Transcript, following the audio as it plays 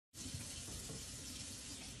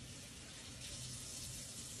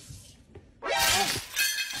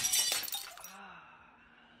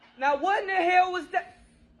Now what in the hell was that?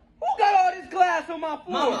 Who got all this glass on my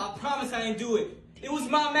floor? Mama, I promise I didn't do it. It was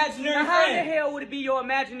my imaginary friend. How in the hell would it be your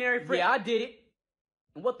imaginary friend? Yeah, I did it.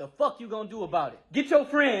 And what the fuck you gonna do about it? Get your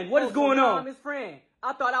friend. What is going on? I'm his friend.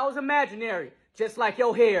 I thought I was imaginary. Just like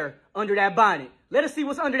your hair under that bonnet. Let us see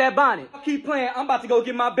what's under that bonnet. Keep playing. I'm about to go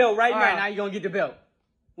get my belt right now. All right, now you gonna get the belt.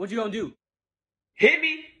 What you gonna do? Hit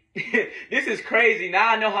me? This is crazy.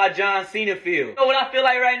 Now I know how John Cena feels. You know what I feel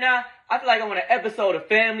like right now? I feel like I'm on an episode of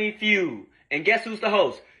Family Feud. And guess who's the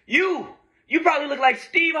host? You! You probably look like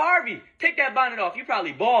Steve Harvey. Take that bonnet off. You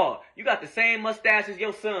probably bald. You got the same mustache as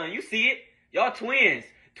your son. You see it? Y'all twins.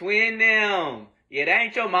 Twin them. Yeah, that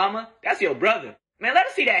ain't your mama. That's your brother. Man, let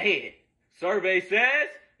us see that head. Survey says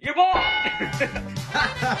you're bald.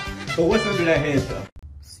 But what's under that head, though?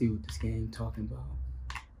 See what this game talking about.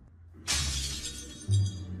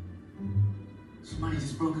 Somebody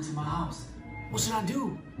just broke into my house. What should I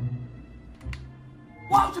do?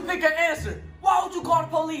 Why would you pick that answer? Why would you call the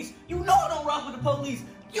police? You know I don't rock with the police.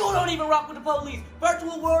 You don't even rock with the police.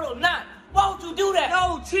 Virtual world or not. Why would you do that?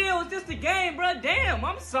 No, chill. It's just a game, bro. Damn,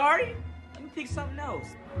 I'm sorry. Let me pick something else.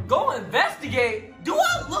 Go investigate? Do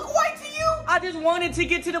I look white to you? I just wanted to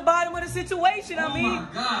get to the bottom of the situation, Oh my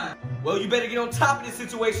God. Well, you better get on top of this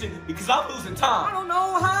situation because I'm losing time. I don't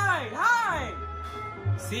know. Hide.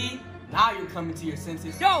 See? Now you're coming to your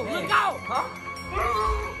senses. Yo, Man. look out. Huh?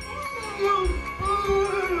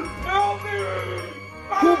 Help me!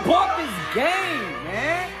 Who bought this game,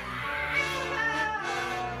 man?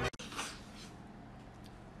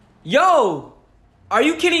 Yo, are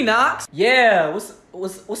you Kennyknox? Yeah,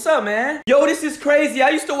 what's up, man? Yo, this is crazy. I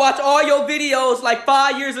used to watch all your videos like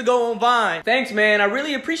 5 years ago on Vine. Thanks, man. I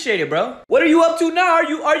really appreciate it, bro. What are you up to now? Are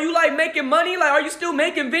you like making money? Like, are you still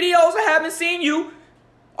making videos? I haven't seen you.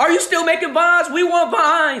 Are you still making Vines? We want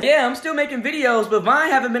Vines. Yeah, I'm still making videos, but Vine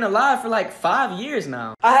haven't been alive for like 5 years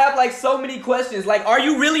now. I have like so many questions. Like, are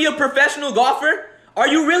you really a professional golfer? Are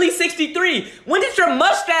you really 63? When did your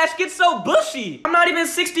mustache get so bushy? I'm not even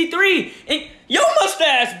 63. And your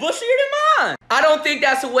mustache bushier than mine. I don't think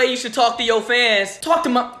that's the way you should talk to your fans. Talk to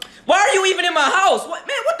my... Why are you even in my house? What,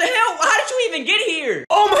 man, what the hell? How did you even get here?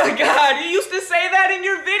 Oh my God, you used to say that in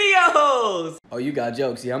your videos. Oh, you got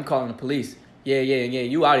jokes. Yeah, I'm calling the police. Yeah,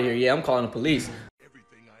 you out of here. Yeah, I'm calling the police.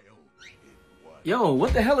 Yo,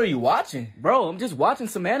 what the hell are you watching? Bro, I'm just watching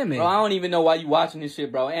some anime. Bro, I don't even know why you watching this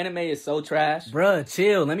shit, bro. Anime is so trash. Bruh,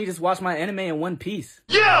 chill. Let me just watch my anime in one piece.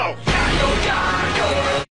 Yo!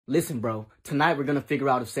 Listen, bro. Tonight we're gonna figure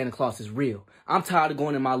out if Santa Claus is real. I'm tired of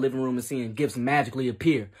going in my living room and seeing gifts magically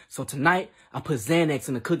appear. So tonight, I put Xanax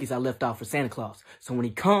in the cookies I left out for Santa Claus. So when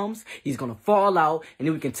he comes, he's gonna fall out, and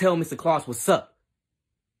then we can tell Mr. Claus what's up.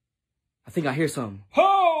 I think I hear something.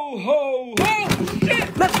 Ho, ho, ho!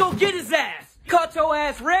 Shit! Let's go get his ass! Caught your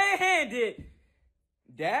ass red-handed!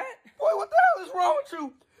 Dad? Boy, what the hell is wrong with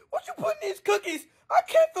you? What you put in these cookies? I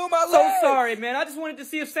can't feel my legs! So sorry, man. I just wanted to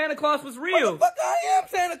see if Santa Claus was real. What the fuck, I am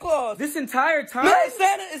Santa Claus! This entire time? Man,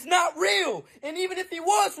 Santa is not real! And even if he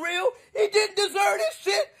was real, he didn't deserve this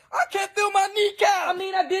shit! I can't feel my kneecap! I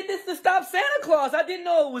mean, I did this to stop Santa Claus. I didn't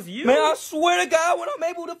know it was you. Man, I swear to God, when I'm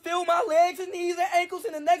able to feel my legs and knees and ankles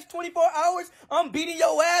in the next 24 hours, I'm beating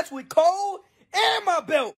your ass with coal and my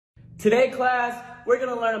belt. Today, class, we're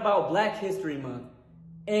gonna learn about Black History Month.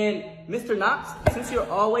 And Mr. Knox, since you're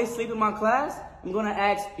always sleeping in my class, I'm gonna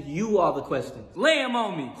ask you all the questions. Lay them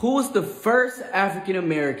on me. Who was the first African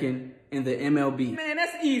American in the MLB? Man,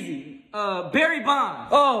 that's easy. Barry Bonds.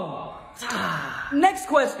 Oh. Next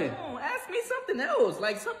question. Oh, ask me something else,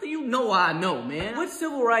 like something you know I know, man. Which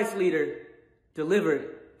civil rights leader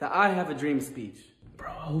delivered the I Have a Dream speech? Bro,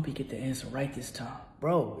 I hope he get the answer right this time.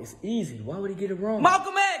 Bro, it's easy. Why would he get it wrong?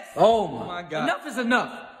 Malcolm X! Oh my God. Enough is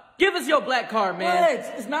enough. Give us your black card, man.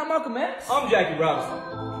 What? It's not Malcolm X? I'm Jackie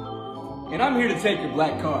Robinson. And I'm here to take your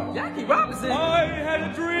black card. Jackie Robinson? I had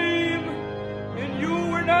a dream, and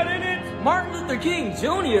you were not in it. Martin Luther King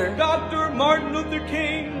Jr. Dr. Martin Luther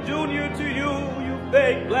King Jr. to you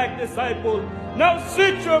fake black disciple. Now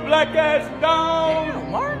sit your black ass down.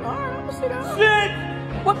 Damn, Martin, all right, I'm gonna sit down.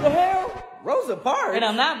 Sit! What the hell? Rosa Parks. And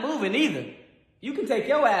I'm not moving either. You can take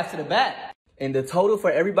your ass to the back. And the total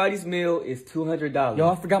for everybody's meal is $200. Yo,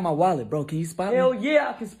 I forgot my wallet, bro. Can you spot me? Hell yeah,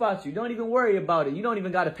 I can spot you. Don't even worry about it. You don't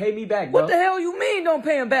even got to pay me back, bro. What the hell you mean don't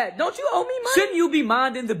pay him back? Don't you owe me money? Shouldn't you be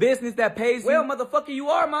minding the business that pays you? Well, motherfucker, you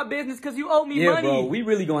are my business because you owe me money. Yeah, bro, we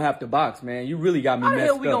really gonna have to box, man. You really got me messed up. How the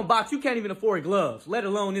hell we gonna box? You can't even afford gloves, let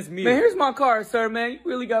alone this meal. Man, here's my card, sir, man. You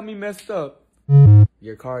really got me messed up.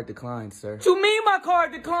 Your card declined, sir. What you mean my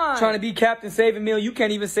card declined? Trying to be Captain Save a Meal, you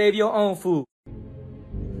can't even save your own food.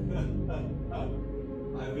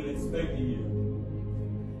 I've been expecting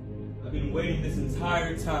you. I've been been waiting this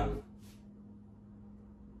entire time.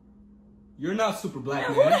 You're not super black,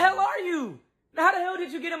 man. Who the hell are you? How the hell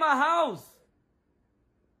did you get in my house?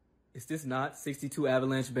 Is this not 62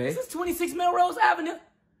 Avalanche Bay? This is 26 Melrose Avenue.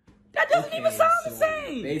 That doesn't even sound the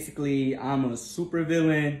same. Basically, I'm a super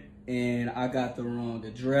villain, and I got the wrong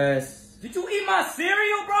address. Did you eat my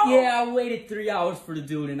cereal, bro? Yeah, I waited 3 hours for the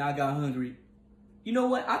dude, and I got hungry. You know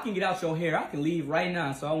what? I can get out your hair. I can leave right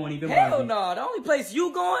now, so I won't even bother Hell you. no. The only place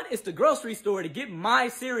you going is the grocery store to get my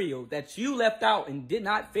cereal that you left out and did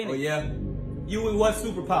not finish. Oh, yeah? You with what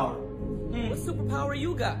superpower? What superpower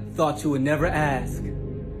you got? Thought you would never ask.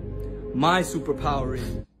 My superpower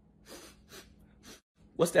is...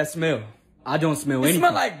 What's that smell? I don't smell anything. It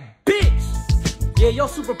smell like bitch. Yeah, your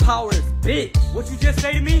superpower is bitch. What you just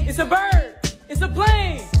say to me? It's a bird. It's a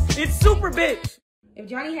plane. It's super bitch. If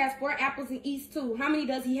Johnny has 4 apples and eats 2, how many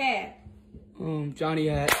does he have? Johnny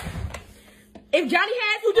had... If Johnny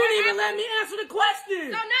has You didn't even let me answer the question.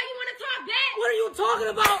 So now you want to talk back? What are you talking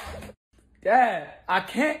about? Dad, I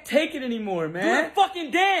can't take it anymore, Do man. the fucking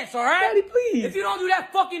dance, all right? Daddy, please. If you don't do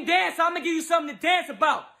that fucking dance, I'm gonna give you something to dance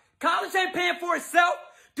about. College ain't paying for itself.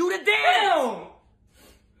 Do the dance.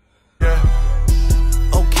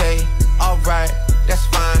 Yeah. Okay, alright, that's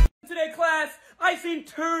fine. Today, class, I seen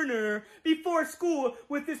Turner before school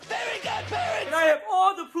with his very good parents. And I have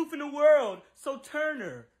all the proof in the world. So,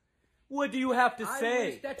 Turner, what do you have to say? I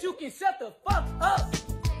wish that you can shut the fuck up.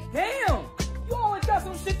 Damn. You always got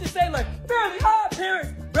some shit to say like, fairly odd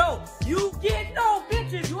parents. Bro, you get no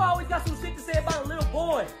bitches. You always got some shit to say about a little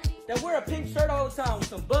boy that wear a pink shirt all the time with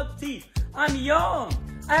some buck teeth. I'm young.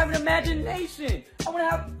 I have an imagination. I want to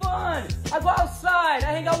have fun. I go outside.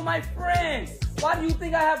 I hang out with my friends. Why do you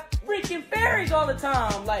think I have freaking fairies all the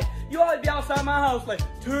time? Like, you always be outside my house like,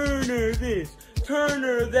 Turner this,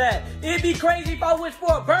 Turner that. It'd be crazy if I wished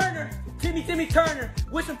for a burner. Timmy Turner,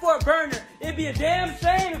 wishing for a burner. It'd be a damn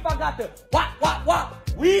shame if I got the wop,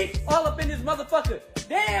 weed all up in this motherfucker.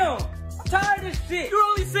 Damn, I'm tired of this shit. You're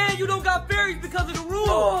only saying you don't got fairies because of the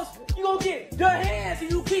rules. You gonna get the hands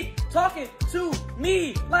and you keep talking to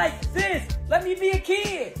me like this. Let me be a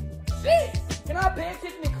kid. Shit, can I pay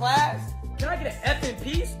attention in class? Can I get an F in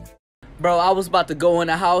peace? Bro, I was about to go in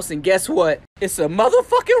the house and guess what? It's a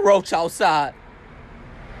motherfucking roach outside.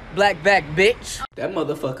 Black back bitch. That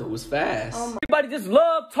motherfucker was fast. Everybody just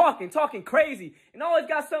love talking crazy, and always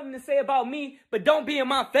got something to say about me, but don't be in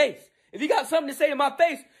my face. If you got something to say to my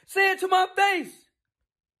face, say it to my face.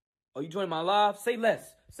 Oh, you joining my live? Say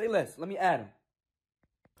less. Say less. Let me add him.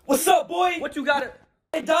 What's up, boy? What you got?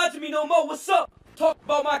 Ain't dodging me no more. What's up? Talk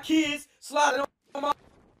about my kids, sliding on my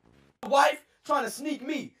wife, trying to sneak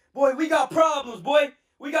me. Boy, we got problems, boy.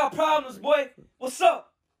 We got problems, boy. What's up?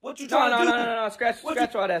 What you trying to do? No. Scratch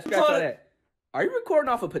all that. Are you recording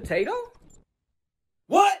off a potato?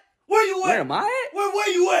 What? Where you at? Where am I at? Where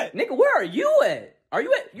you at? Nigga, where are you at?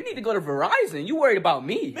 You need to go to Verizon. You worried about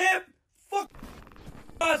me. Man, fuck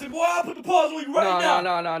boy, I'll put the pause on you right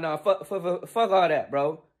now. No. Fuck all that,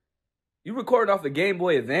 bro. You recording off the Game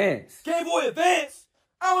Boy Advance. Game Boy Advance?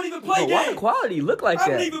 I don't even play games. Why the quality look like that?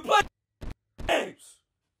 I don't even play games.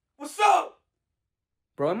 What's up?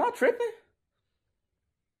 Bro, am I tripping?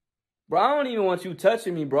 Bro, I don't even want you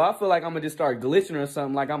touching me, bro. I feel like I'm gonna just start glitching or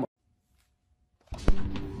something like I'm a... Oh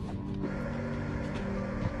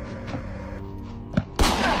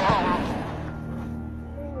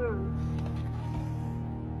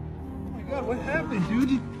my God, what happened,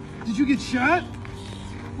 dude? Did you get shot?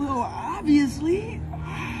 Well, obviously.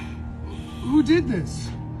 Who did this?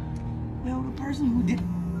 Well, the person who did...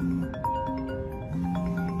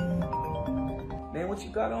 Man, what you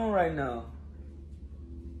got on right now?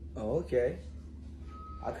 Oh, okay.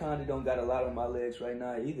 I kinda don't got a lot on my legs right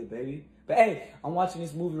now either, baby. But hey, I'm watching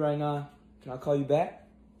this movie right now. Can I call you back?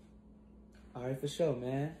 All right, for sure,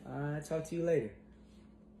 man. All right, talk to you later.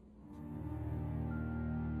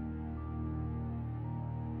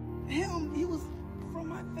 Him, he was from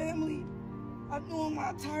my family. I knew him my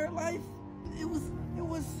entire life. It was...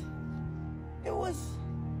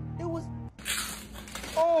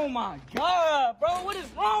 Oh my God, bro. What is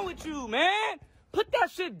wrong with you, man? Put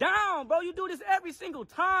that shit down, bro. You do this every single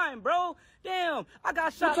time, bro. Damn, I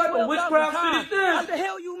got shot. What type of witchcraft shit is this? What the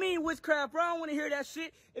hell you mean witchcraft, bro? I don't want to hear that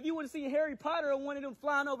shit. If you would have seen Harry Potter or one of them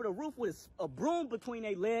flying over the roof with a broom between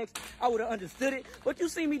their legs, I would have understood it. But you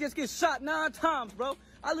see me just get shot 9 times, bro.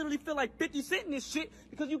 I literally feel like 50 Cent in this shit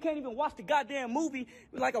because you can't even watch the goddamn movie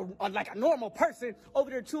like a normal person over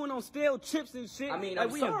there chewing on stale chips and shit. I mean, like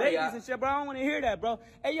I'm we sorry, in Vegas and shit, bro. I don't want to hear that, bro.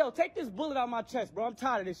 Hey, yo, take this bullet out my chest, bro. I'm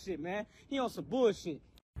tired of this shit, man. He on some bullshit.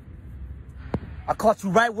 I caught you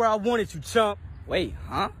right where I wanted you, chump. Wait,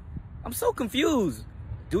 huh? I'm so confused.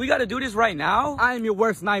 Do we gotta do this right now? I am your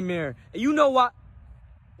worst nightmare. And you know what?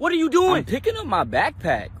 What are you doing? I'm picking up my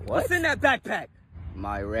backpack. What? What's in that backpack?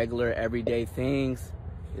 My regular everyday things.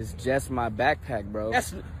 It's just my backpack, bro.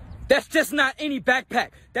 That's just not any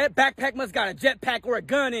backpack. That backpack must got a jetpack or a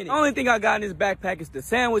gun in it. The only thing I got in this backpack is the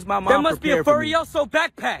sandwich my mom That must be a prepared for me. Furioso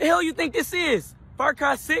backpack. The hell you think this is? Far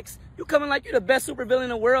Cry 6? You coming like you the best supervillain in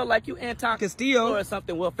the world, like you Anton Castillo or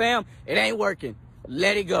something. Well, fam, it ain't working.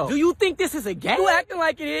 Let it go. Do you think this is a game? You acting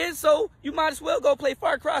like it is, so you might as well go play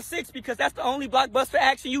Far Cry 6 because that's the only blockbuster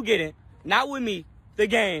action you get in. Not with me. The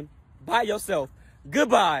game. By yourself.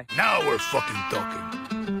 Goodbye. Now we're fucking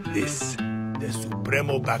talking. This, the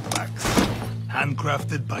Supremo backpacks.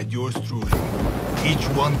 Handcrafted by yours truly. Each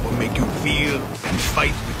one will make you feel and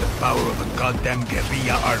fight with the power of a goddamn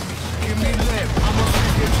guerrilla army. Give me lip, I'ma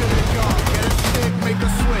take it to the yard. Get a stick, make a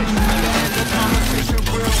switch. End the conversation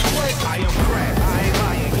real quick. I am cracked, I ain't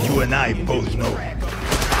lying. You and I both know.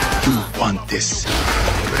 You want this.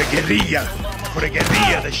 For a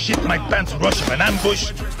guerrilla that shit my pants rush of an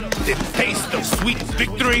ambush. The taste of sweet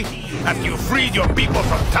victory after you freed your people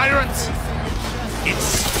from tyrants.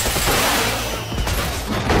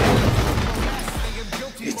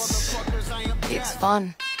 It's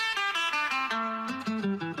fun.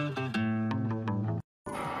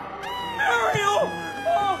 Mario!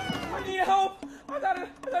 Oh, I need help. I gotta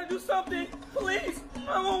do something. Please.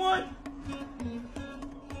 911.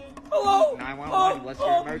 Hello? 911, what's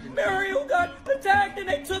your emergency? Mario got attacked and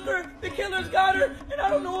they took her. The killers got her and I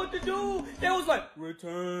don't know what to do. They was like,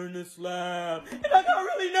 return the slab. And I got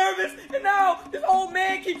really nervous. And now this old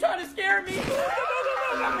man keeps trying to scare me.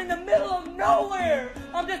 I'm in the middle of nowhere.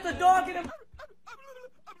 I'm just a dog in a...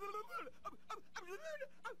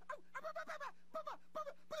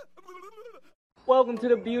 Welcome to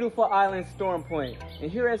the beautiful island Storm Point.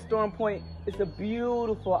 And here at Storm Point, it's a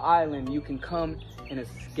beautiful island. You can come and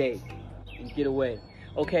escape and get away.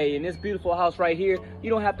 Okay, in this beautiful house right here, you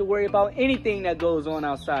don't have to worry about anything that goes on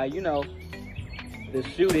outside. You know, the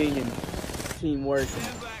shooting and teamwork and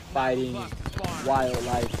fighting and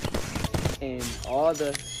wildlife and all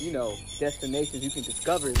the, you know, destinations you can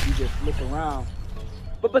discover if you just look around.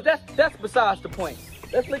 But that's besides the point.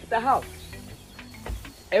 Let's look at the house.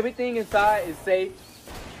 Everything inside is safe,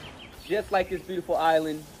 just like this beautiful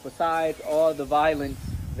island, besides all the violence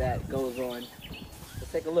that goes on.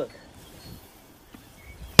 Let's take a look.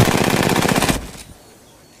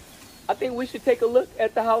 I think we should take a look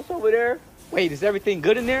at the house over there. Wait, is everything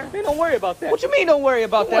good in there? Man, don't worry about that. What you mean don't worry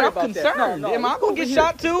about Don't that? worry I'm about that. concerned. No, Am I let's gonna go get over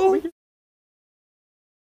shot here. too?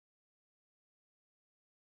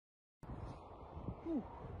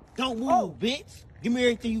 Don't move, bitch. Give me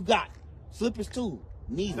everything you got. Slippers too.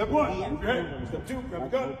 Knees. Step one, okay. Step two, grab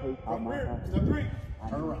the gun. From rear. Step three,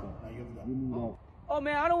 turn around. Now you have the gun. Oh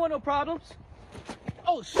man, I don't want no problems.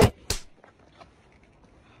 Oh shit.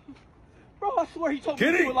 Bro, I swear he told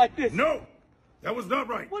me to do it like this. No! That was not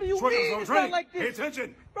right. What do you Short mean? on It's training. not like this. Pay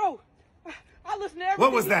attention. Bro, I listen to everything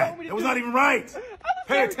What was he that? told me to That was do. not even right. I listened to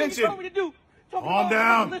Pay everything attention. He told me to do. Told me Calm to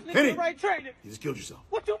down. listening Kenny. to the right training. You just killed yourself.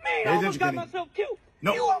 What you mean? Pay I almost attention, got Kenny. myself killed.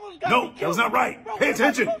 No. You almost got No, me killed. that was not right. Bro, Pay what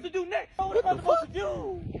attention. Am I supposed to do next? What am I supposed to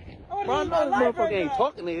do? I'm Bro, I gonna lose know my this life motherfucker right ain't now.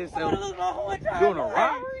 talking to I'm himself. gonna lose my whole entire Doing a life.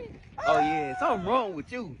 robbery? Oh yeah, something wrong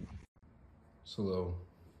with you. So,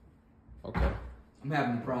 okay. I'm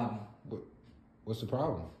having a problem. What's the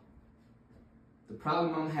problem? The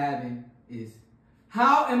problem I'm having is,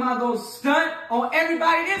 how am I gonna stunt on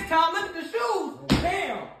everybody this time? Look at the shoes.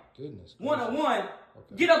 Damn. Goodness. One-on-one. Okay.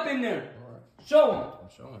 Get up in there. All right. Show him. I'm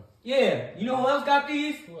showing. Yeah. You know who else got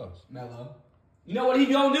these? Who else? Mello. You know what he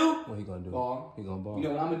gonna do? What he gonna do? Ball. He gonna ball. You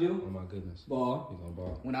know what I'm gonna do? Oh my goodness. Ball. He gonna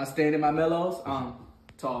ball. When I stand in my Mellos, I'm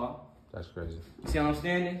tall. That's crazy. You see how I'm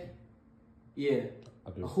standing? Yeah. I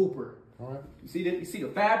do. A hooper. All right. You see the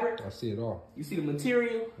fabric? I see it all. You see the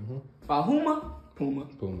material? Mm-hmm. Bahuma? Puma.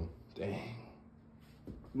 Boom. Dang.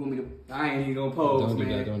 You want me to? I ain't even gonna pose, Don't do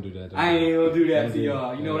man. that. Don't do that. I ain't even gonna do that Don't to do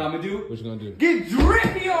y'all. that. You know what I'm gonna do? What you gonna do? Get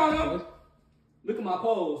drippy on them. Look at my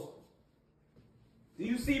pose. Do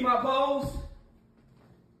you see my pose?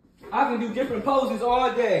 I can do different poses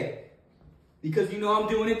all day because you know I'm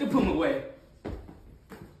doing it the Puma way.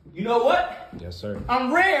 You know what? Yes, sir.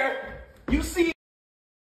 I'm rare. You see